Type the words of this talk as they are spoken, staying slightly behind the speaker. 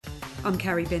I'm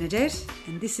Carrie Benedette,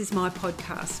 and this is my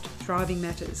podcast, Thriving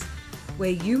Matters,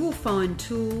 where you will find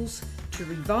tools to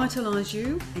revitalise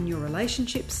you and your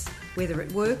relationships, whether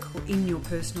at work or in your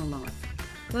personal life.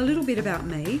 Well, a little bit about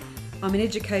me. I'm an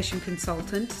education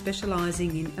consultant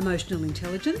specialising in emotional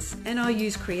intelligence, and I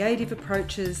use creative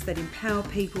approaches that empower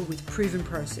people with proven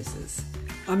processes.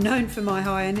 I'm known for my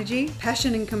high energy,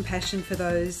 passion and compassion for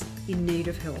those in need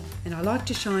of help, and I like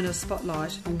to shine a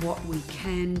spotlight on what we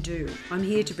can do. I'm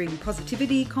here to bring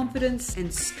positivity, confidence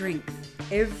and strength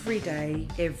every day,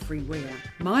 everywhere.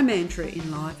 My mantra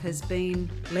in life has been,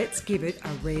 let's give it a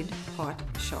red hot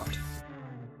shot.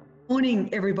 Morning,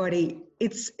 everybody.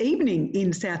 It's evening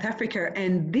in South Africa,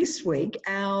 and this week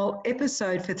our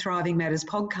episode for Thriving Matters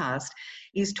podcast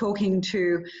is talking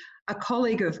to a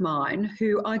colleague of mine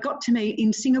who I got to meet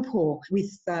in Singapore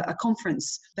with a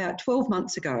conference about 12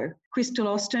 months ago. Crystal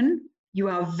Austin, you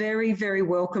are very, very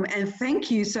welcome, and thank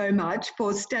you so much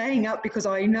for staying up, because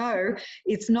I know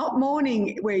it's not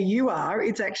morning where you are,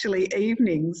 it's actually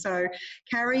evening. So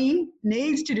Carrie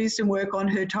needs to do some work on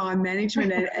her time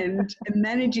management and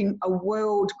managing a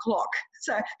world clock.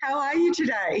 So how are you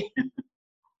today?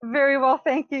 Very well,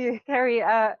 thank you, Carrie.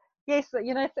 Yes,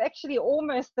 it's actually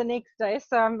almost the next day,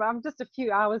 so I'm just a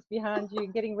few hours behind you,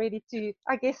 getting ready to,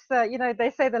 I guess,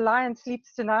 they say the lion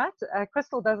sleeps tonight.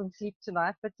 Crystal doesn't sleep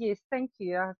tonight, but yes, thank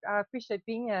you. I appreciate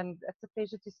being here, and it's a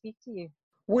pleasure to speak to you.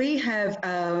 We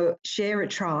have share a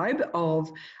tribe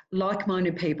of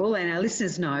like-minded people, and our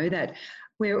listeners know that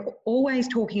we're always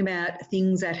talking about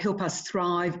things that help us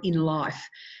thrive in life.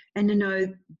 And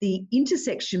the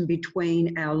intersection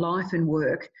between our life and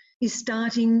work is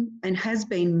starting and has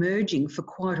been merging for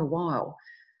quite a while.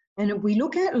 And we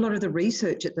look at a lot of the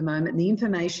research at the moment, the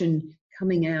information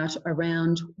coming out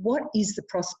around what is the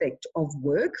prospect of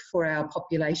work for our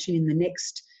population in the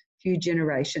next few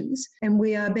generations. And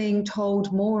we are being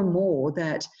told more and more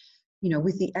that,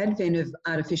 with the advent of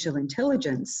artificial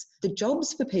intelligence, the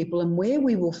jobs for people and where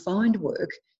we will find work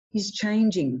is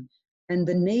changing. And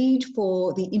the need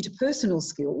for the interpersonal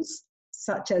skills,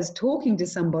 such as talking to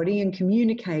somebody and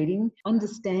communicating,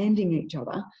 understanding each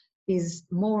other, is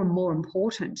more and more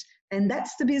important. And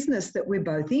that's the business that we're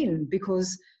both in,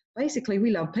 because basically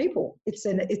we love people. It's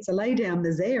a lay down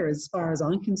misère as far as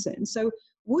I'm concerned. So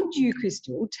would you,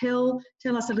 Crystal, tell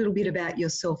us a little bit about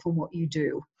yourself and what you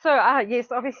do? So, yes,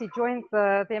 obviously joined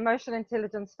the Emotional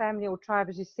Intelligence family or tribe,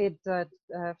 as you said, a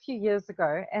few years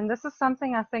ago. And this is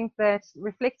something I think that,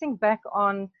 reflecting back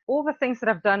on all the things that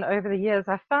I've done over the years,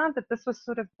 I found that this was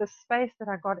sort of the space that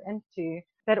I got into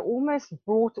that almost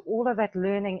brought all of that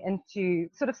learning into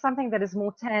sort of something that is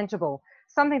more tangible,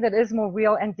 something that is more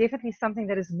real, and definitely something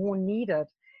that is more needed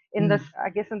in this, I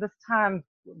guess, in this time,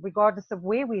 regardless of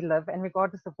where we live and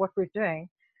regardless of what we're doing,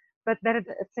 but that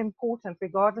it's important,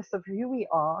 regardless of who we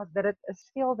are, that it's a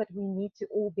skill that we need to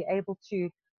all be able to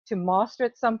master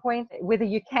at some point, whether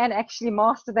you can actually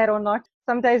master that or not.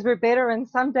 Some days we're better and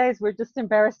some days we're just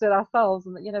embarrassed at ourselves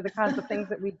and, the kinds of things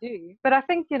that we do. But I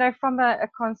think, from a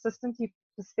consistency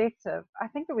perspective, I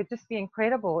think it would just be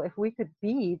incredible if we could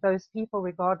be those people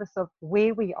regardless of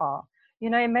where we are.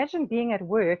 Imagine being at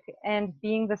work and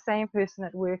being the same person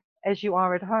at work as you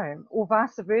are at home, or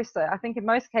vice versa. I think in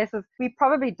most cases, we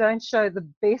probably don't show the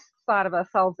best side of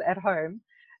ourselves at home.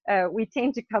 We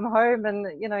tend to come home and,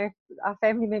 our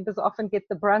family members often get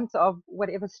the brunt of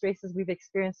whatever stresses we've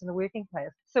experienced in the working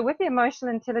place. So with the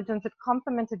emotional intelligence, it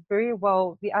complemented very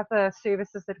well the other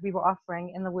services that we were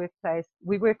offering in the workplace.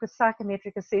 We work with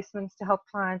psychometric assessments to help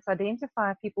clients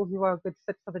identify people who are a good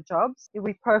fit for the jobs.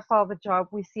 We profile the job,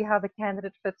 we see how the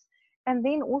candidate fits, and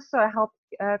then also help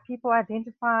people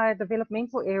identify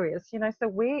developmental areas. So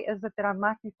where is it that I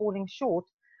might be falling short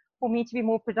for me to be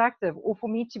more productive, or for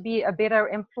me to be a better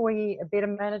employee, a better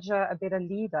manager, a better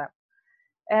leader?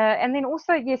 And then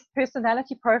also, yes,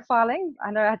 personality profiling. I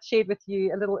know I had shared with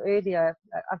you a little earlier.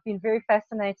 I've been very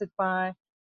fascinated by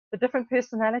the different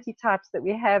personality types that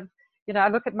we have. I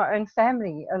look at my own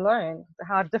family alone,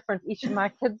 how different each of my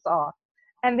kids are,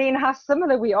 and then how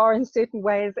similar we are in certain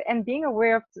ways, and being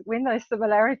aware of when those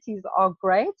similarities are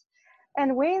great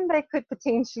and when they could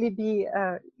potentially be,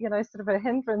 sort of a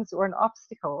hindrance or an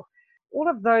obstacle. All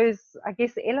of those, I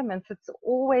guess, elements, it's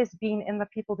always been in the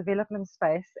people development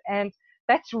space. And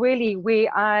that's really where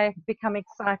I become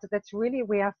excited. That's really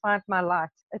where I find my light.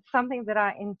 It's something that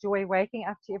I enjoy waking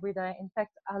up to every day. In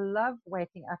fact, I love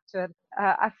waking up to it.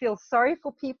 I feel sorry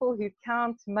for people who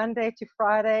count Monday to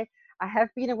Friday. I have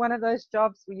been in one of those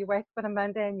jobs where you wake up on a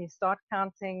Monday and you start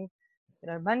counting,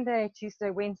 Monday,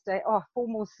 Tuesday, Wednesday, 4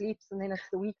 more sleeps, and then it's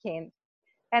the weekend.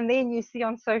 And then you see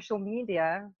on social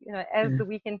media, as the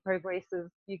weekend progresses,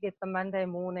 you get the Monday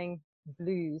morning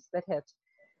blues that hit.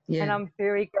 And Yeah. I'm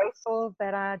very grateful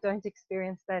that I don't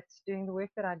experience that doing the work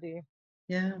that I do.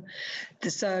 Yeah.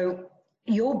 So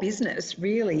your business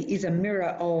really is a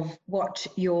mirror of what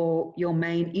your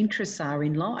main interests are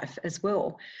in life as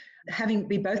well.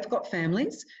 We both got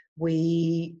families.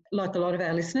 We, like a lot of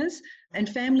our listeners, and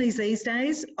families these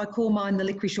days, I call mine the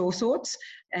licorice all sorts,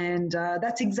 and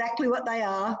that's exactly what they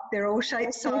are. They're all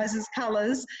shapes, sizes,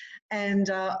 colours, and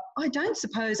I don't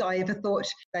suppose I ever thought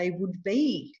they would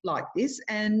be like this,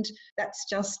 and that's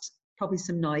just probably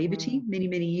some naivety many,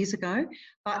 many years ago,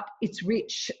 but it's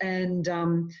rich. And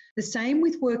the same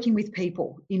with working with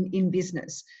people in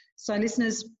business. So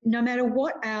listeners, no matter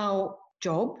what our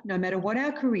job, no matter what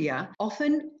our career,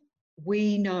 often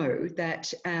we know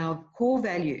that our core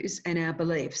values and our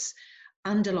beliefs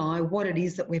underlie what it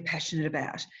is that we're passionate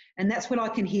about. And that's what I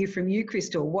can hear from you,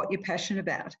 Crystal, what you're passionate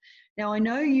about. Now, I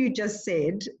know you just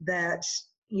said that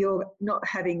you're not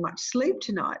having much sleep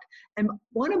tonight. And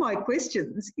one of my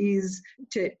questions is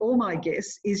to all my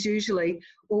guests is usually,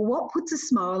 well, what puts a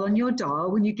smile on your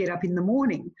dial when you get up in the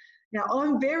morning? Now,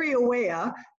 I'm very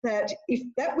aware that if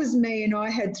that was me and I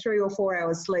had 3 or 4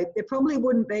 hours sleep, there probably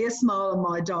wouldn't be a smile on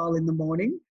my dial in the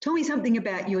morning. Tell me something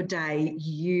about your day.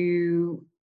 You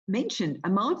mentioned a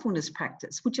mindfulness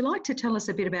practice. Would you like to tell us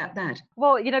a bit about that?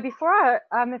 Well, before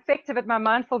I'm effective at my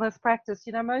mindfulness practice,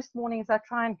 most mornings I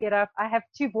try and get up. I have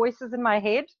 2 voices in my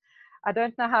head. I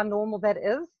don't know how normal that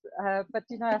is, but,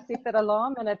 I set that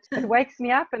alarm and it wakes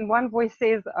me up, and one voice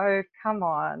says, oh, come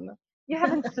on. You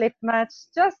haven't slept much.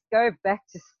 Just go back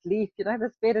to sleep.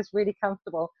 This bed is really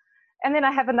comfortable. And then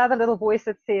I have another little voice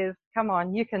that says, come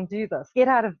on, you can do this. Get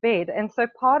out of bed. And so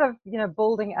part of,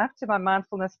 building up to my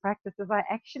mindfulness practice is I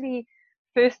actually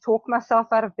first talk myself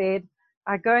out of bed.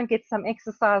 I go and get some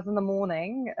exercise in the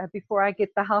morning before I get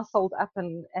the household up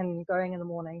and going in the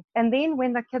morning. And then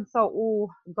when the kids are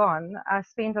all gone, I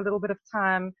spend a little bit of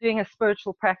time doing a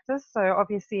spiritual practice. So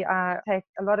obviously I take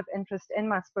a lot of interest in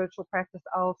my spiritual practice.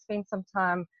 I'll spend some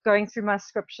time going through my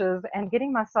scriptures and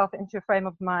getting myself into a frame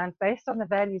of mind based on the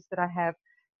values that I have.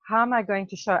 How am I going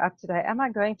to show up today? Am I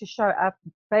going to show up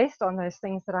based on those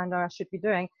things that I know I should be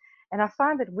doing? And I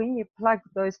find that when you plug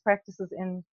those practices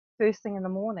in first thing in the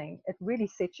morning, it really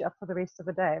sets you up for the rest of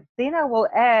the day. Then I will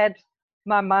add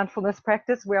my mindfulness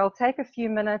practice where I'll take a few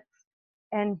minutes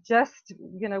and just,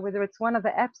 whether it's one of the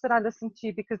apps that I listen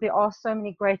to, because there are so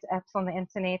many great apps on the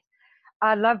internet.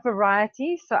 I love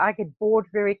variety, so I get bored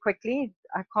very quickly.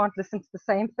 I can't listen to the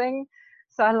same thing.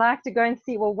 So I like to go and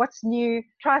see, well, what's new,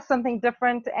 try something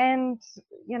different. And,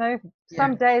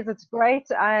 some days it's great.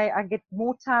 I get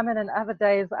more time in, and other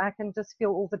days I can just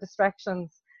feel all the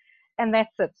distractions. And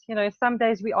that's it. Some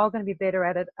days we are going to be better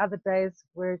at it. Other days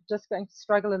we're just going to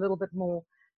struggle a little bit more,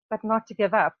 but not to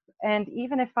give up. And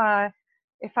even if I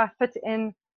fit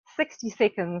in 60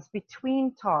 seconds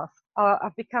between tasks,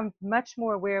 I've become much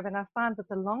more aware of, and I find that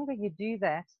the longer you do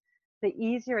that, the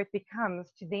easier it becomes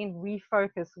to then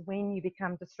refocus when you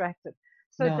become distracted.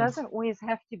 So It doesn't always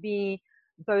have to be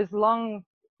those long,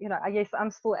 yes,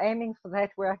 I'm still aiming for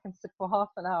that where I can sit for half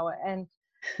an hour and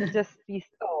just be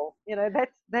still.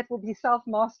 That will be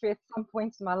self-mastery at some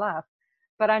point in my life,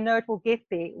 but I know it will get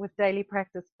there with daily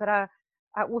practice. But I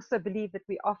also believe that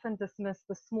we often dismiss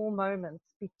the small moments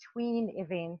between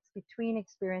events, between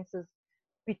experiences,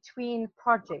 between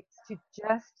projects, to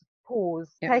just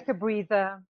pause, take a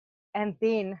breather, and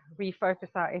then refocus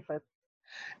our efforts.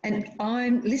 And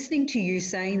I'm listening to you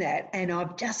saying that, and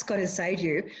I've just got to say to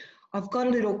you, I've got a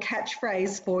little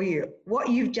catchphrase for you. What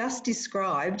you've just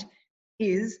described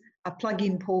is a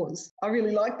plug-in pause. I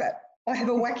really like that. I have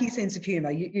a wacky sense of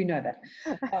humour. You know that.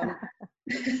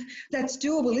 That's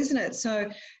doable, isn't it? So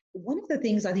one of the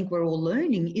things I think we're all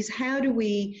learning is how do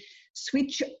we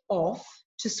switch off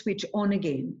to switch on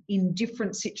again in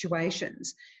different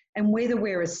situations. And whether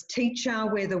we're a teacher,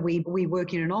 whether we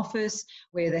work in an office,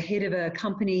 we're the head of a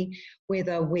company,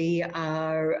 whether we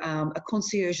are a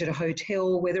concierge at a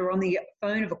hotel, whether we're on the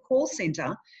phone of a call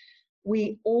centre,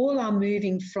 we all are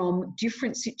moving from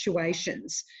different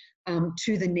situations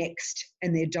to the next,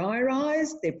 and they're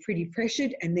diarised, they're pretty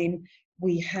pressured, and then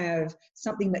we have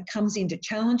something that comes in to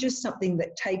challenge us, something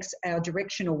that takes our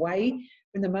direction away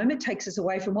from the moment, takes us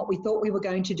away from what we thought we were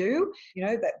going to do.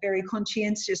 That very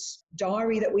conscientious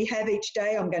diary that we have each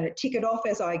day, I'm going to tick it off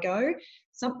as I go.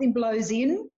 Something blows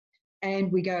in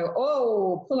and we go,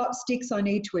 oh, pull up sticks, I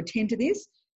need to attend to this.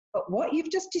 But what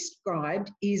you've just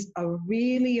described is a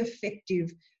really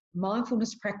effective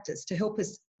mindfulness practice to help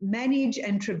us manage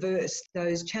and traverse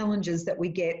those challenges that we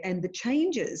get and the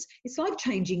changes. It's like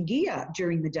changing gear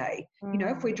during the day. You know,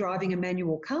 if we're driving a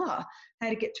manual car, how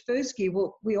to get to first gear.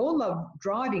 Well, we all love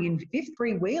driving in fifth,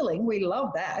 freewheeling. We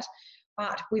love that.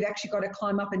 But we've actually got to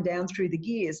climb up and down through the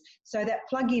gears. So that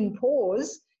plug-in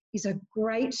pause is a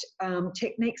great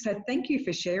technique. So thank you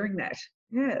for sharing that.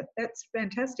 Yeah, that's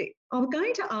fantastic. I'm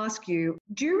going to ask you,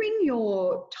 during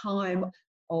your time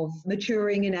of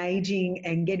maturing and aging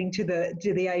and getting to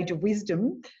the age of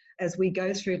wisdom as we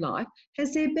go through life,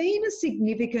 has there been a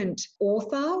significant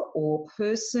author or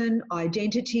person,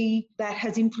 identity that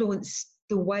has influenced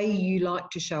the way you like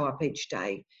to show up each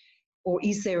day? Or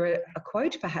is there a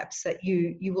quote perhaps that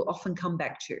you will often come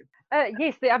back to?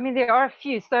 Yes, there are a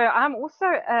few. So I'm also,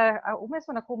 I almost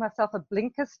want to call myself a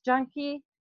blinkers junkie.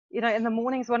 You know, in the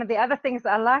mornings, one of the other things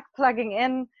I like plugging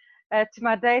in to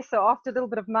my day. So after a little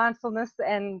bit of mindfulness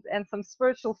and some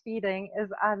spiritual feeding is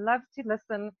I love to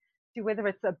listen to whether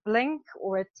it's a Blink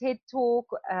or a TED Talk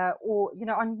or, you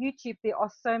know, on YouTube, there are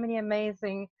so many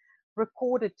amazing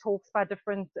recorded talks by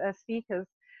different speakers.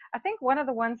 I think one of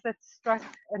the ones that struck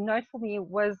a note for me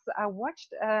was I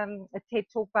watched a TED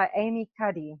Talk by Amy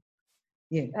Cuddy,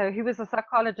 who was a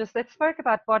psychologist that spoke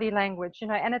about body language, you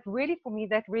know, and it really, for me,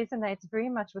 that resonates very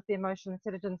much with the emotional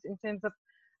intelligence in terms of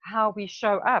how we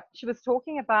show up. She was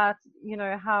talking about, you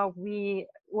know, how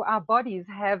our bodies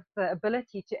have the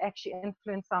ability to actually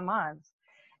influence our minds.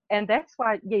 And that's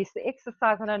why, yes, the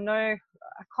exercise, and I know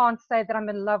I can't say that I'm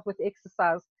in love with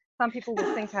exercise. Some people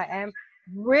will think I am.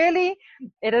 Really,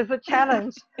 it is a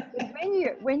challenge. But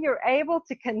when you're able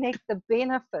to connect the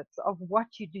benefits of what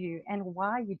you do and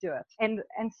why you do it,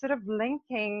 and sort of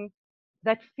linking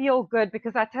that feel good,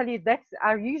 because I tell you,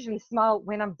 I usually smile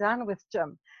when I'm done with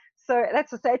gym. So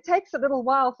that's to say, it takes a little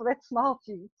while for that smile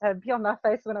to be on my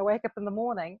face when I wake up in the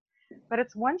morning. But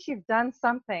it's once you've done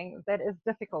something that is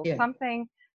difficult, something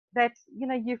that, you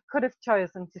know, you could have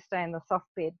chosen to stay in the soft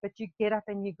bed, but you get up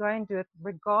and you go and do it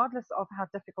regardless of how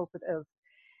difficult it is.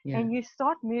 And you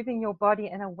start moving your body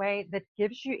in a way that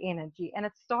gives you energy, and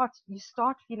you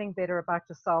start feeling better about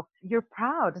yourself. You're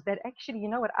proud that actually, you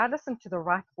know what, I listened to the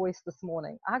right voice this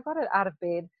morning. I got it out of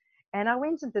bed and I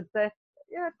went and did that.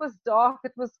 Yeah, it was dark,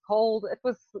 it was cold, it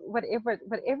was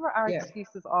whatever our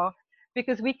excuses are,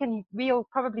 because we'll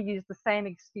probably use the same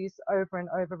excuse over and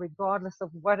over, regardless of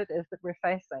what it is that we're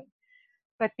facing.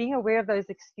 But being aware of those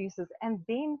excuses, and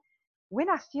then when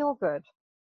I feel good,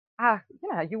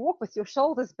 you know, you walk with your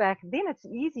shoulders back, then it's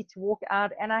easy to walk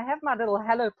out. And I have my little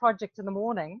hello project in the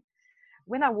morning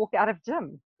when I walk out of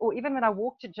gym, or even when I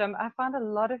walk to gym. I find a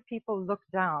lot of people look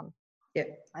down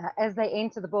as they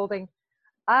enter the building.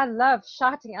 I love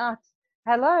shouting out,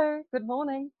 hello, good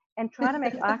morning, and trying to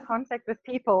make eye contact with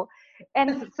people.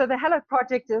 And so the hello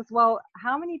project is, well,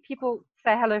 how many people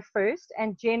say hello first?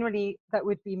 And generally that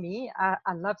would be me.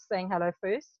 I love saying hello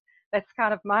first. That's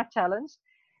kind of my challenge.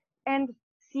 And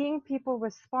seeing people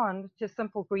respond to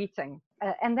simple greeting.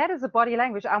 And that is a body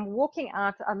language. I'm walking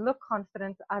out, I look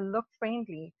confident, I look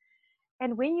friendly.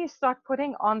 And when you start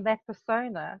putting on that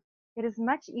persona, it is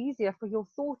much easier for your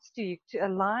thoughts to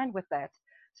align with that.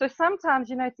 So sometimes,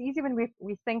 you know, it's easy when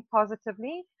we think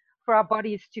positively for our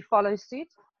bodies to follow suit.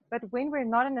 But when we're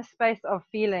not in a space of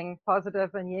feeling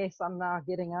positive and yes, I'm now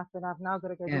getting up and I've now got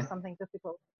to go do something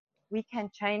difficult, we can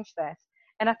change that.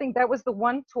 And I think that was the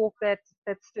one talk that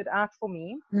stood out for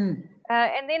me.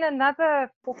 And then another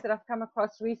talk that I've come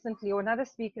across recently, or another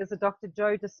speaker, is a Dr.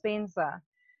 Joe Dispenza,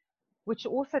 which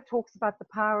also talks about the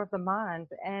power of the mind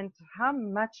and how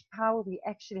much power we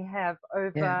actually have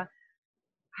over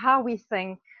how we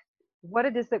think, what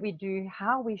it is that we do,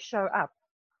 how we show up.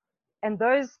 And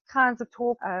those kinds of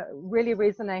talk really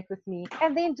resonate with me.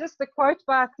 And then just the quote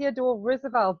by Theodore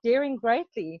Roosevelt, daring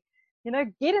greatly, you know,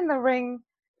 get in the ring,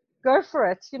 go for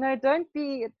it. You know, don't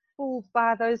be fooled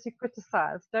by those who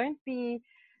criticize. Don't be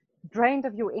drained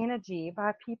of your energy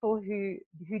by people who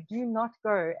do not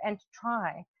go and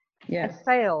try and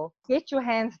fail. Get your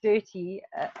hands dirty.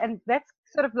 And that's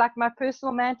sort of like my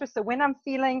personal mantra. So when I'm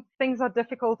feeling things are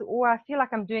difficult, or I feel like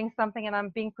I'm doing something and I'm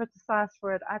being criticized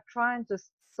for it, I try and just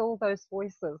still those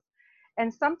voices.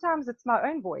 And sometimes it's my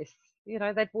own voice, you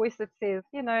know, that voice that says,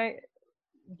 you know,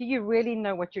 do you really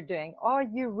know what you're doing? Are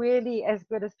you really as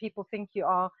good as people think you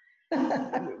are?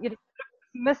 You're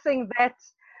missing that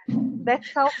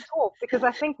self-talk, because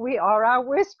I think we are our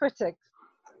worst critics.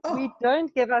 We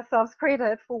don't give ourselves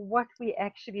credit for what we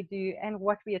actually do and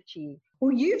what we achieve.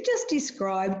 Well, you've just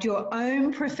described your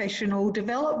own professional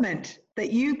development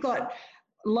that you've got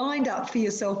lined up for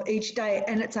yourself each day,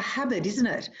 and it's a habit, isn't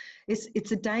it?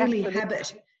 It's a daily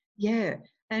habit. Yeah.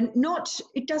 And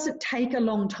it doesn't take a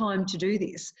long time to do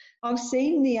this. I've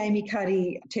seen the Amy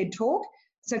Cuddy TED Talk.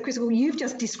 So, Christopher, you've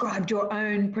just described your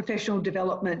own professional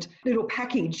development little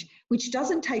package, which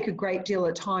doesn't take a great deal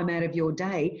of time out of your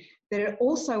day, but it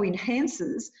also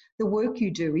enhances the work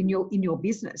you do in your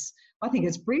business. I think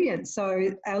it's brilliant. So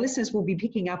our listeners will be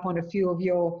picking up on a few of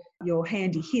your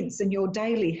handy hints and your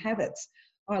daily habits.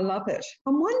 I love it.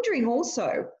 I'm wondering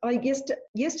also,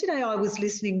 yesterday I was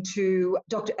listening to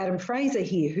Dr. Adam Fraser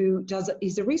here, who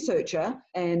is a researcher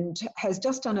and has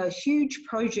just done a huge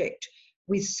project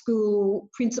with school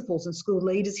principals and school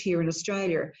leaders here in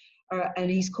Australia, and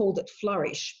he's called it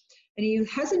Flourish. And he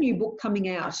has a new book coming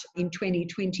out in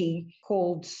 2020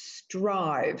 called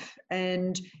Strive.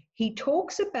 And he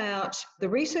talks about the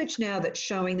research now that's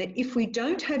showing that if we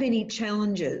don't have any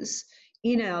challenges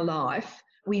in our life,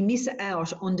 we miss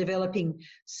out on developing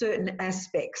certain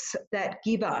aspects that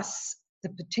give us the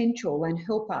potential and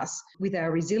help us with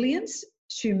our resilience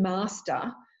to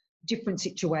master different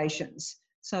situations.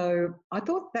 So I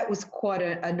thought that was quite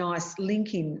a nice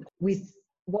link in with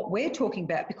what we're talking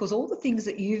about, because all the things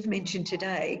that you've mentioned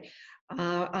today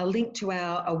are linked to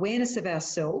our awareness of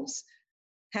ourselves,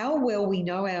 how well we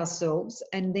know ourselves,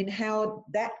 and then how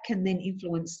that can then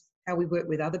influence how we work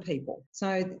with other people.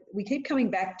 So we keep coming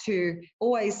back to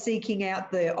always seeking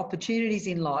out the opportunities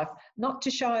in life, not to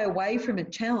shy away from a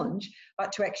challenge,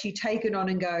 but to actually take it on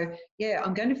and go, yeah,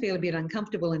 I'm going to feel a bit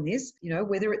uncomfortable in this,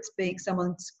 whether it's being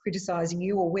someone's criticizing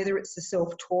you or whether it's the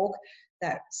self-talk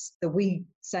that we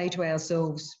say to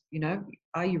ourselves,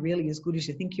 are you really as good as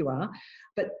you think you are?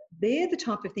 But they're the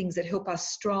type of things that help us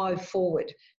strive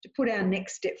forward, to put our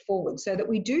next step forward so that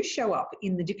we do show up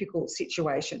in the difficult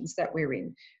situations that we're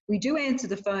in. We do answer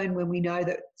the phone when we know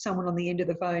that someone on the end of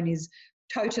the phone is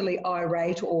totally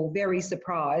irate or very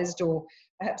surprised or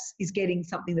perhaps is getting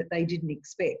something that they didn't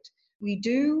expect. We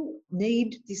do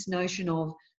need this notion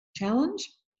of challenge,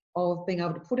 of being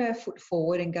able to put our foot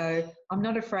forward and go, I'm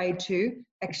not afraid to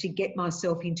actually get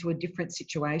myself into a different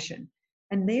situation.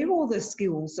 And they're all the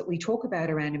skills that we talk about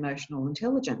around emotional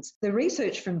intelligence. The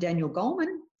research from Daniel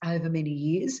Goleman over many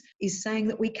years is saying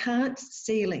that we can't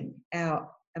ceiling our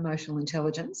emotional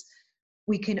intelligence.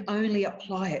 We can only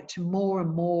apply it to more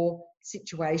and more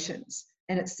situations.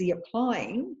 And it's the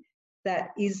applying that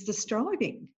is the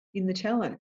striving in the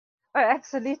challenge. Oh,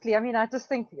 absolutely. I mean, I just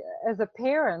think as a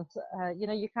parent,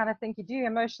 you kind of think you do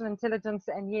emotional intelligence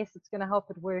and yes, it's going to help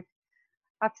at work.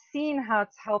 I've seen how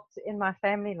it's helped in my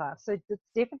family life. So it's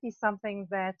definitely something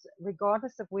that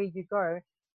regardless of where you go,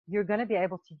 you're going to be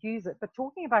able to use it. But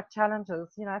talking about challenges,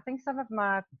 I think some of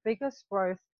my biggest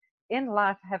growth in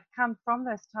life have come from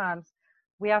those times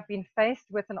where I've been faced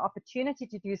with an opportunity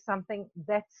to do something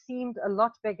that seemed a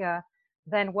lot bigger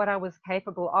than what I was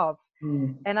capable of.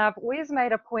 And I've always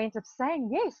made a point of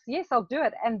saying, yes, I'll do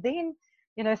it. And then,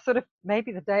 sort of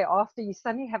maybe the day after, you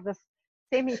suddenly have this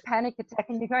semi-panic attack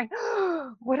and you're going,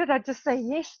 oh, what did I just say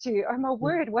yes to? Oh my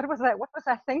word, what was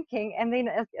I thinking? And then,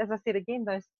 as I said again,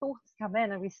 those thoughts come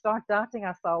in and we start doubting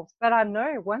ourselves. But I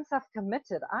know once I've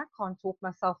committed, I can't talk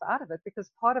myself out of it,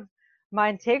 because part of my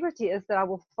integrity is that I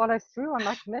will follow through on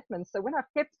my commitments. So when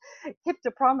I've kept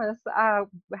a promise, I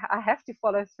have to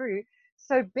follow through.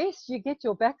 So best you get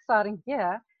your backside in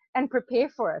gear and prepare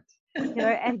for it,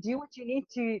 and do what you need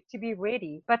to be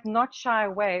ready, but not shy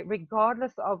away,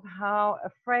 regardless of how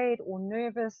afraid or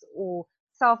nervous or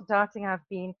self-doubting I've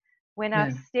been. When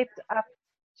I've stepped up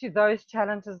to those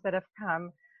challenges that have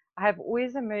come, I have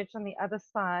always emerged on the other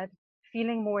side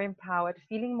feeling more empowered,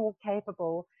 feeling more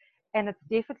capable, and it's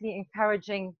definitely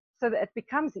encouraging so that it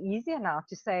becomes easier now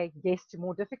to say yes to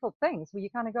more difficult things, where you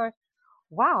kind of go,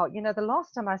 wow, the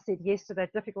last time I said yes to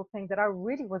that difficult thing that I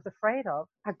really was afraid of,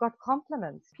 I got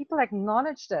compliments. People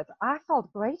acknowledged it. I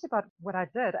felt great about what I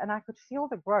did and I could feel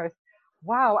the growth.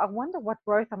 Wow, I wonder what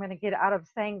growth I'm going to get out of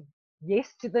saying yes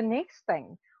to the next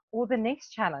thing or the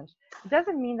next challenge. It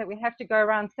doesn't mean that we have to go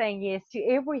around saying yes to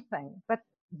everything, but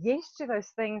yes to those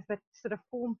things that sort of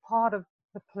form part of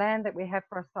the plan that we have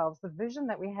for ourselves, the vision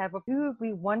that we have of who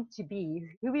we want to be,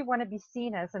 who we want to be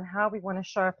seen as, and how we want to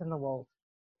show up in the world.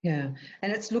 Yeah,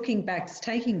 and it's looking back, it's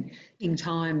taking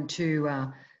time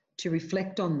to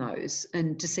reflect on those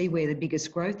and to see where the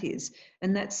biggest growth is.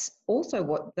 And that's also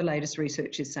what the latest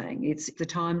research is saying. It's the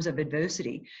times of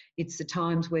adversity. It's the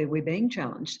times where we're being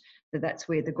challenged, that's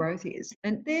where the growth is.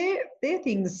 And they're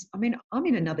things, I mean, I'm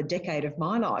in another decade of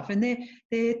my life, and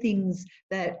they're things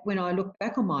that when I look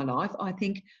back on my life, I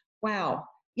think, wow,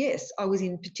 yes, I was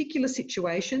in particular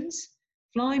situations,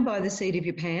 flying by the seat of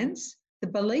your pants. The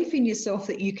belief in yourself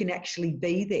that you can actually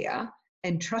be there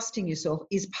and trusting yourself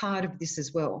is part of this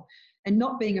as well. and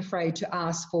not being afraid to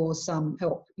ask for some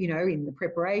help, in the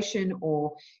preparation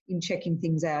or in checking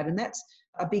things out. And that's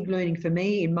a big learning for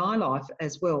me in my life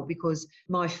as well, because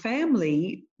my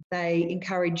family, they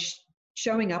encourage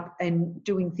showing up and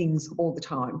doing things all the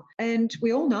time. And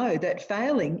we all know that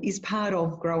failing is part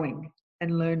of growing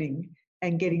and learning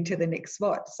and getting to the next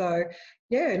spot. So,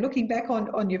 yeah, looking back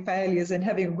on your failures and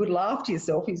having a good laugh to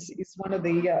yourself is one of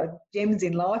the gems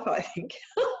in life, I think.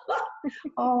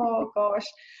 Oh, gosh.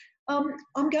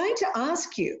 I'm going to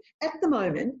ask you, at the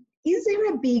moment, is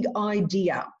there a big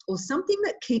idea or something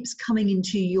that keeps coming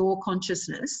into your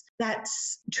consciousness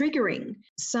that's triggering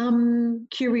some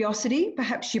curiosity?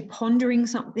 Perhaps you're pondering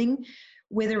something,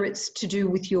 whether it's to do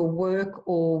with your work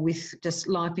or with just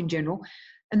life in general.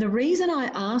 And the reason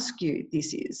I ask you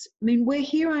this is, we're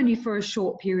here only for a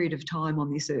short period of time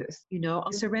on this earth.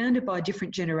 I'm surrounded by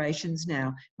different generations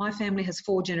now. My family has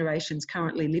 4 generations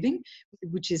currently living,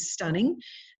 which is stunning.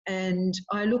 And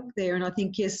I look there and I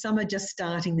think, yes, some are just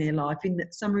starting their life,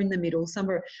 some are in the middle, some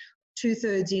are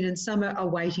 2/3 in, and some are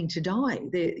waiting to die.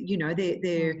 They know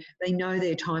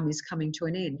their time is coming to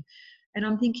an end. And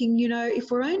I'm thinking,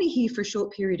 if we're only here for a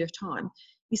short period of time,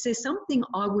 is there something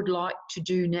I would like to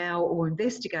do now or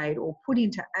investigate or put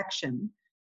into action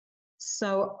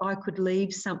so I could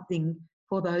leave something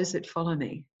for those that follow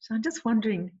me? So I'm just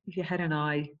wondering if you had an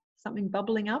eye, something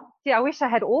bubbling up. Yeah, I wish I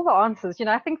had all the answers.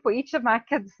 I think for each of my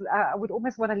kids, I would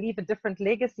almost want to leave a different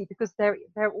legacy because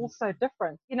they're all so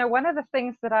different. One of the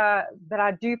things that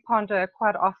I do ponder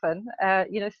quite often,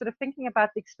 sort of thinking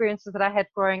about the experiences that I had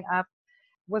growing up,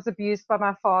 was abused by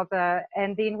my father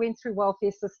and then went through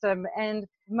welfare system, and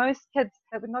most kids,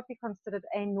 that would not be considered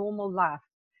a normal life.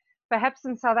 Perhaps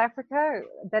in South Africa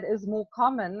that is more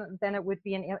common than it would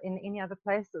be in any other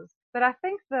places. But I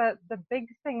think the big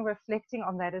thing reflecting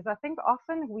on that is, I think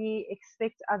often we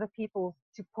expect other people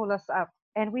to pull us up,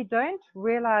 and we don't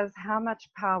realize how much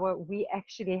power we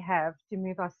actually have to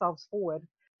move ourselves forward.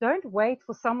 Don't wait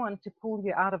for someone to pull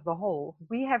you out of the hole.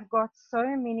 We have got so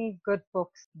many good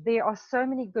books. There are so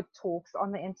many good talks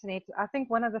on the internet. I think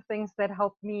one of the things that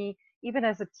helped me, even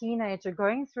as a teenager,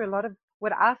 going through a lot of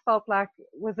what I felt like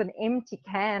was an empty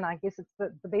can, I guess it's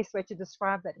the best way to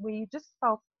describe that, where you just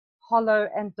felt hollow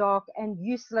and dark and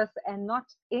useless and not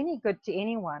any good to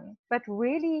anyone. But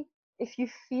really, if you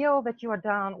feel that you are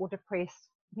down or depressed,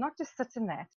 not just sit in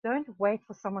that. Don't wait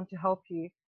for someone to help you.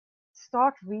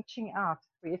 Start reaching out.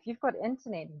 If you've got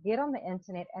internet, get on the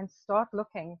internet and start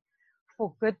looking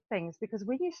for good things, because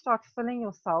when you start filling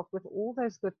yourself with all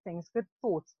those good things, good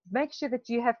thoughts, make sure that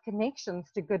you have connections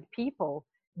to good people.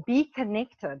 Be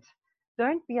connected.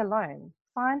 Don't be alone.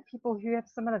 Find people who have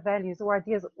similar values or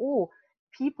ideas, or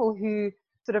people who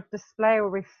sort of display or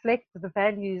reflect the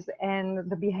values and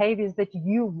the behaviors that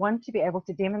you want to be able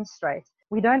to demonstrate.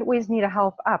 We don't always need a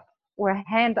help up or a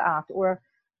hand out or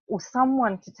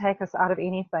someone to take us out of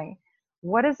anything.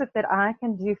 What is it that I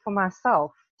can do for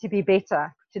myself to be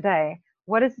better today?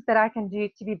 What is it that I can do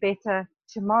to be better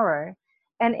tomorrow?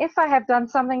 And if I have done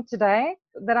something today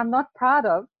that I'm not proud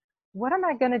of, what am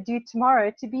I going to do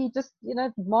tomorrow to be just,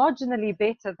 marginally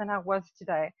better than I was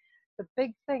today? The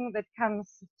big thing that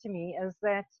comes to me is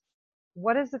that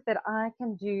what is it that I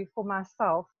can do for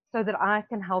myself so that I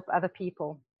can help other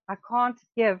people? I can't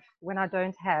give when I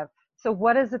don't have. So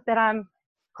what is it that I'm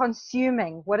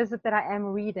consuming? What is it that I am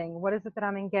reading? What is it that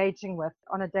I'm engaging with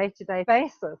on a day-to-day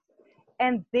basis?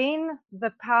 And then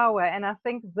the power, and I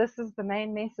think this is the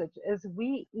main message, is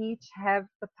we each have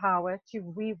the power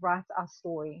to rewrite our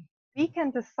story. We can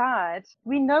decide.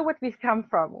 We know what we've come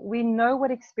from. We know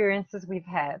what experiences we've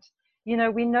had. We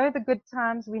know the good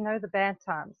times, we know the bad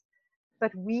times,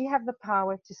 but we have the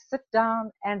power to sit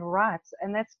down and write.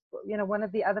 And that's, one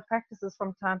of the other practices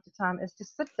from time to time is to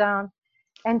sit down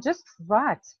and just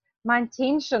write my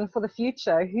intention for the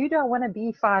future. Who do I want to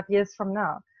be 5 years from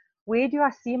now? Where do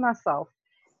I see myself?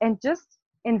 And just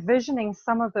envisioning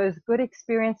some of those good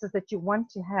experiences that you want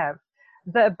to have,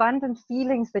 the abundant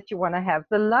feelings that you want to have,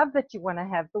 the love that you want to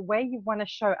have, the way you want to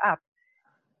show up.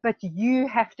 But you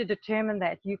have to determine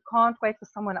that. You can't wait for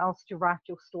someone else to write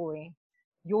your story.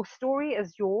 Your story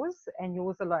is yours and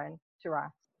yours alone to write.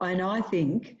 And I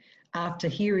think after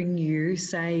hearing you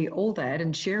say all that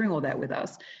and sharing all that with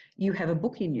us, you have a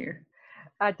book in you.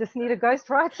 I just need a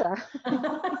ghostwriter.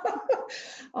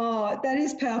 Oh, that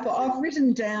is powerful. I've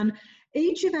written down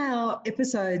each of our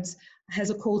episodes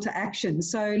has a call to action.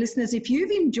 So listeners, if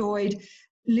you've enjoyed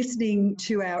listening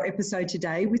to our episode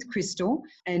today with Crystal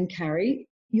and Carrie,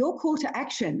 your call to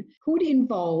action could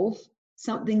involve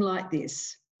something like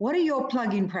this. What are your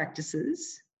plug-in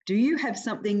practices? Do you have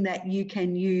something that you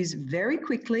can use very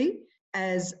quickly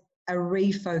as a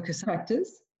refocus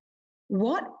practice?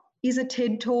 what is a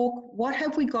TED Talk? What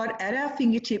have we got at our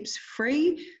fingertips?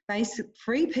 Free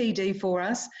PD for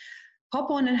us.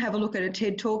 Pop on and have a look at a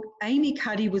TED Talk. Amy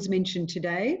Cuddy was mentioned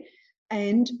today.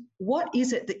 And what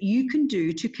is it that you can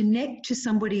do to connect to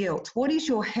somebody else? What is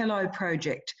your hello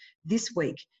project this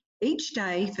week? Each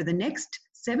day for the next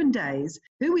 7 days,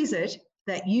 who is it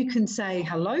that you can say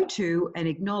hello to and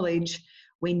acknowledge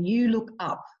when you look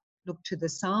up? Look to the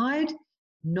side,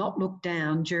 not look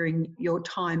down during your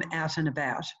time out and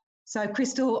about. So,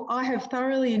 Crystal, I have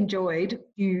thoroughly enjoyed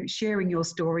you sharing your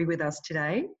story with us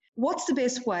today. What's the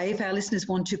best way if our listeners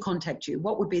want to contact you?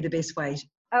 What would be the best way?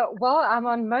 Well, I'm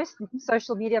on most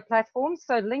social media platforms.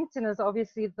 So LinkedIn is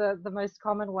obviously the most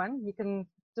common one. You can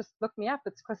just look me up.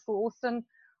 It's Crystal Alston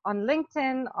on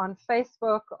LinkedIn, on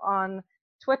Facebook, on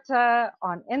Twitter,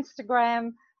 on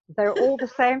Instagram. They're all the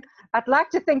same. I'd like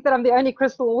to think that I'm the only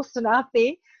Crystal Alston out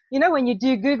there. You know, when you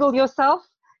do Google yourself,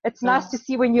 it's nice to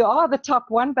see when you are the top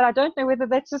one, but I don't know whether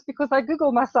that's just because I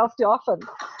Google myself too often.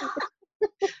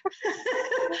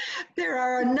 There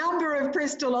are a number of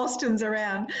Crystal Austons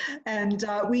around, and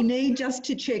we need just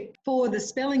to check for the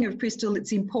spelling of Crystal.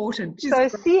 It's important. So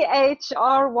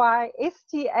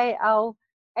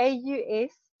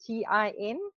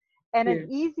ChrystalAustin, and an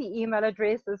easy email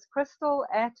address is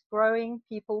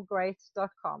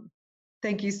crystal@growingpeoplegreat.com.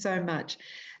 Thank you so much.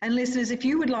 And listeners, if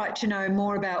you would like to know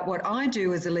more about what I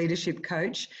do as a leadership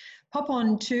coach, pop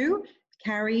on to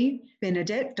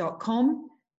carriebenedette.com.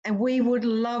 And we would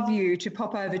love you to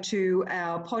pop over to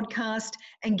our podcast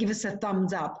and give us a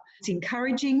thumbs up. It's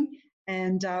encouraging,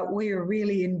 and we are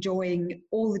really enjoying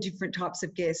all the different types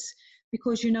of guests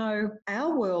because, you know,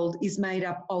 our world is made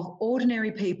up of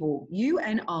ordinary people, you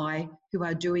and I, who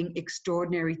are doing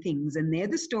extraordinary things. And they're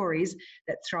the stories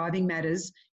that Thriving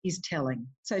Matters is telling.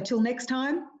 So till next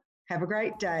time, have a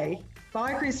great day.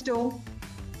 Bye, Crystal.